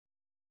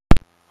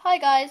Hi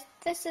guys,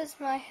 this is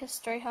my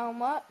history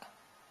homework.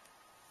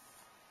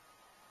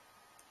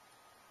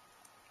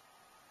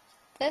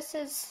 This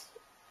is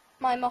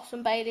my Moss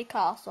and Bailey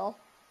castle.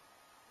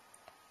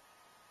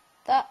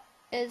 That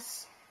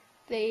is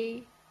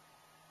the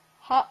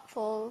hut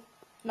for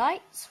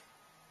knights.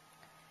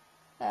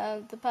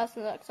 The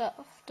person that looks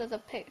after the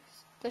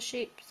pigs, the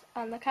sheep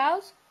and the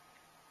cows.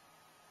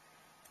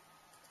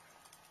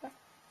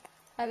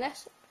 And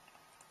this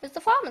is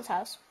the farmer's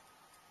house.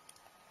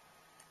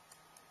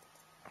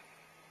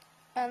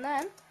 And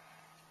then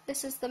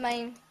this is the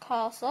main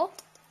castle.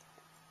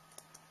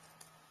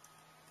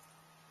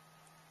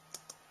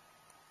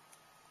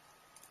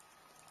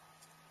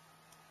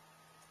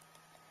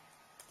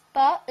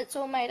 But it's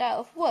all made out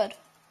of wood.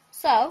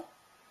 So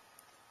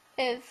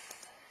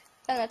if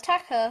an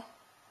attacker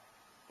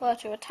were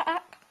to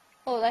attack,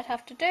 all they'd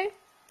have to do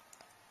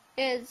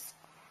is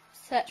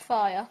set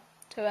fire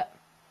to it.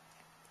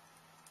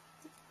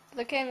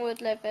 The king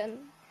would live in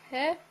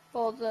here,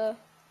 or the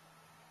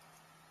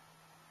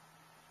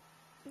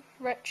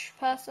rich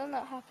person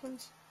that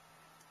happens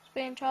to be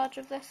in charge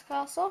of this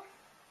castle.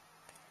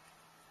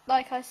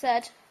 Like I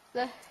said,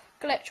 the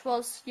glitch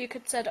was you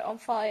could set it on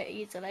fire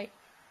easily.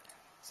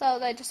 So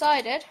they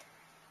decided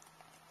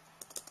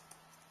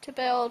to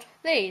build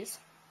these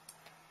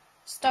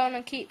stone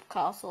and keep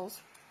castles.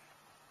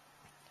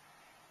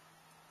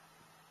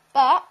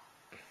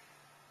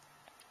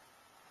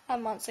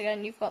 And once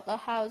again you've got the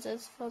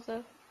houses for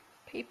the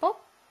people,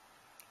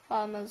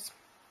 farmers,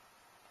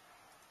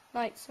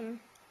 knights and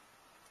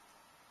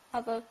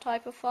other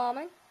type of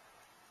farming.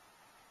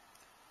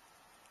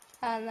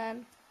 And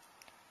then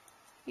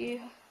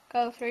you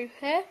go through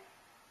here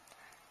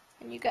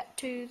and you get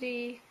to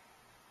the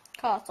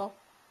castle.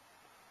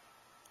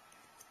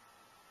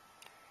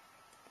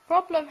 The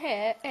problem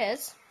here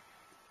is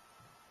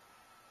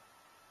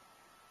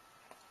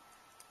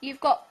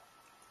you've got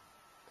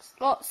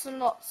lots and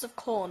lots of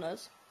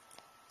corners.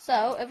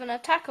 So if an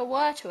attacker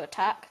were to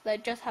attack,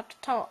 they'd just have to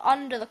tunnel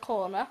under the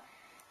corner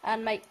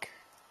and make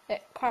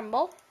it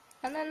crumble,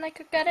 and then they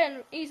could get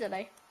in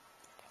easily.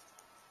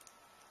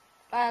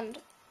 And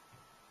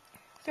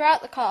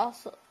throughout the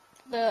castle,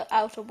 the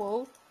outer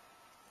wall,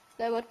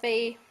 there would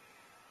be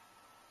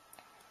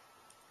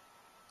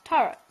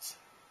turrets.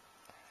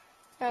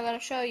 Now I'm going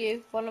to show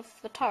you one of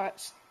the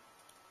turrets.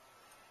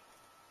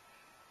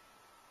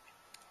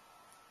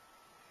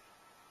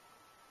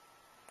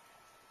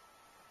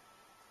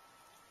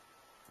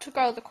 To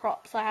grow the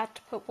crops, I had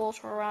to put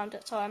water around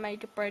it, so I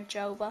made a bridge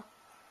over.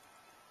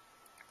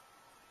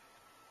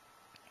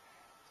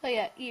 So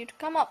yeah, you'd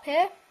come up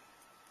here,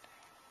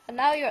 and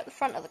now you're at the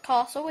front of the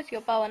castle with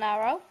your bow and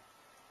arrow.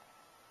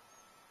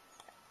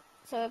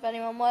 So if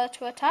anyone were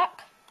to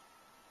attack,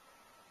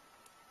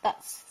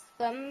 that's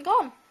them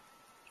gone.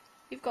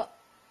 You've got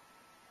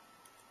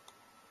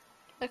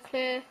a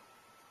clear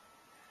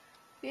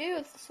view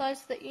of the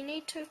size that you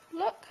need to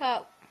look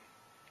at.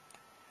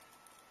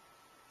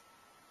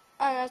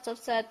 And as I've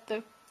said,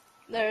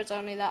 there is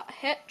only that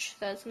hitch.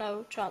 There's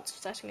no chance of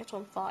setting it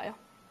on fire.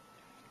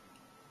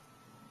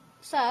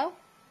 So,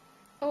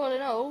 all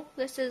in all,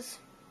 this is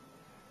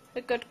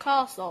a good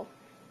castle.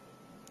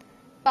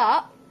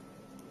 But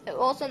it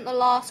wasn't the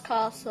last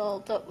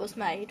castle that was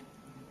made.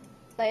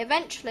 They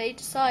eventually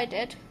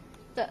decided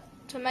that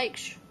to make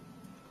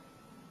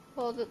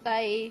sure that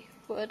they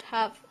would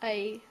have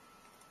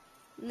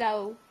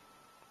no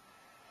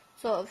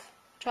sort of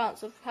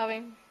chance of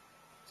having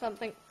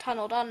something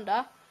tunneled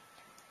under,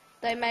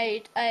 they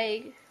made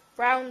a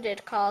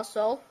rounded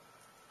castle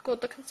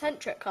called the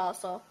concentric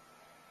castle.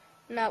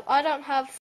 Now, I don't have